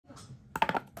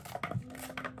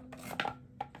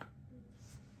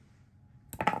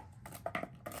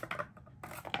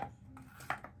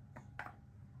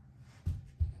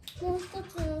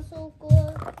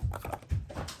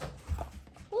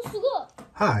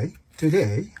Hi,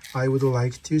 today I would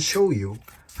like to show you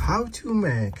how to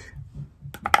make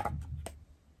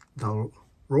the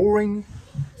rolling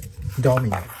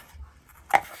domino.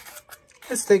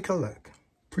 Let's take a look.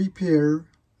 Prepare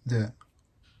the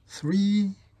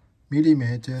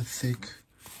 3mm thick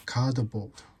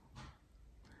cardboard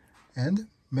and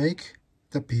make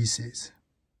the pieces.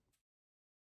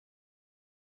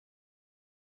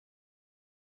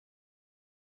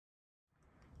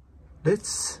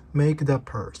 Let's make the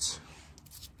parts.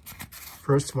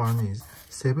 First one is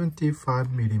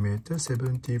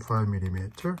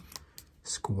 75mm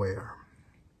square,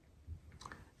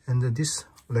 and this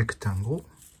rectangle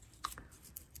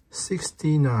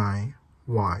 69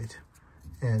 wide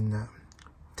and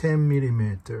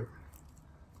 10mm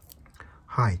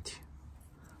height.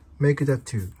 Make the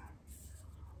two.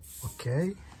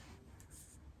 Okay,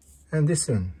 and this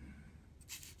one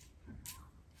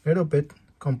little bit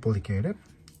complicated,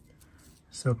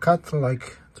 so cut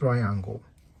like triangle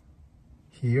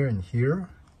here and here.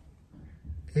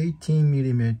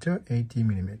 18mm,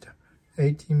 18mm, 18mm,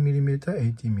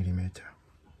 18mm.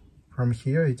 From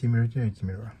here, 18mm,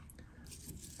 18mm.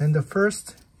 And the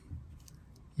first,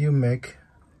 you make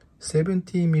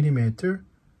 70mm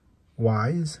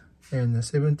wide and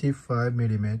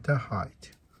 75mm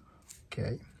height.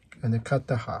 Okay, and then cut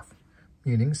the half,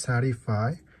 meaning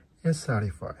 35 and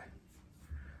 35.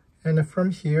 And from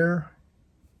here,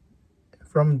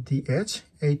 from the edge,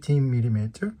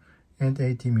 18mm and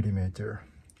 18mm,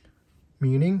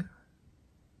 meaning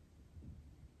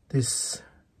this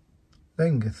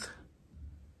length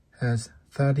has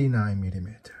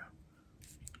 39mm.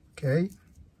 Okay,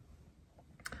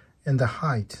 and the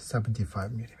height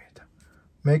 75mm.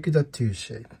 Make the two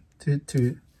shape, two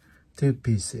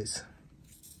pieces.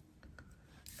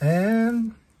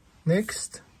 And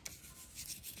next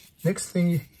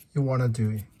thing you're gonna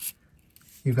do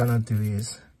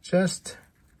is just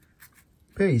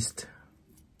paste,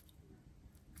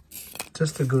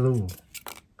 just glue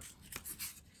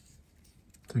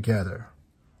together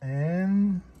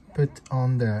and put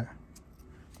on the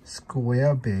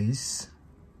square base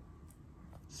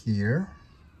here,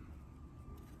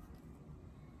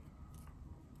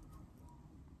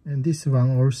 and this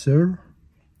one also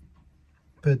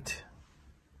put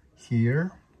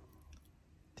here,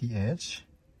 the edge,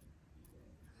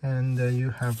 and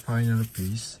you have final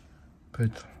piece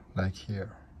put like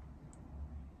here.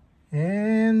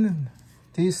 And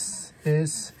this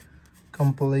is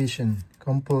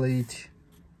complete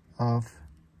of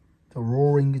the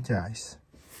rolling dice,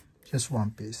 just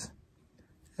one piece.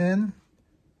 And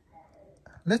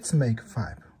let's make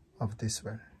 5 of this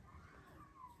one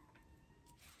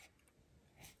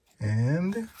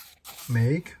and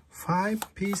make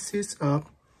 5 pieces of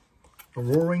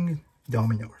rolling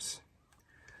dominoes.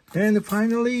 And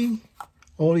finally,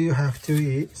 all you have to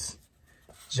do is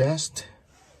just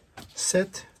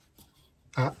set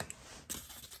up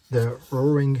the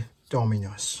rolling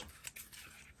dominoes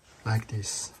like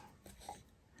this.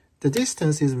 The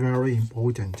distance is very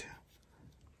important.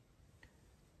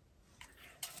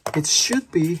 It should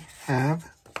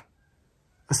have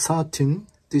a certain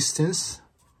distance.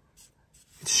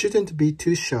 It shouldn't be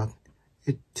too short.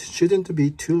 It shouldn't be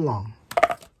too long.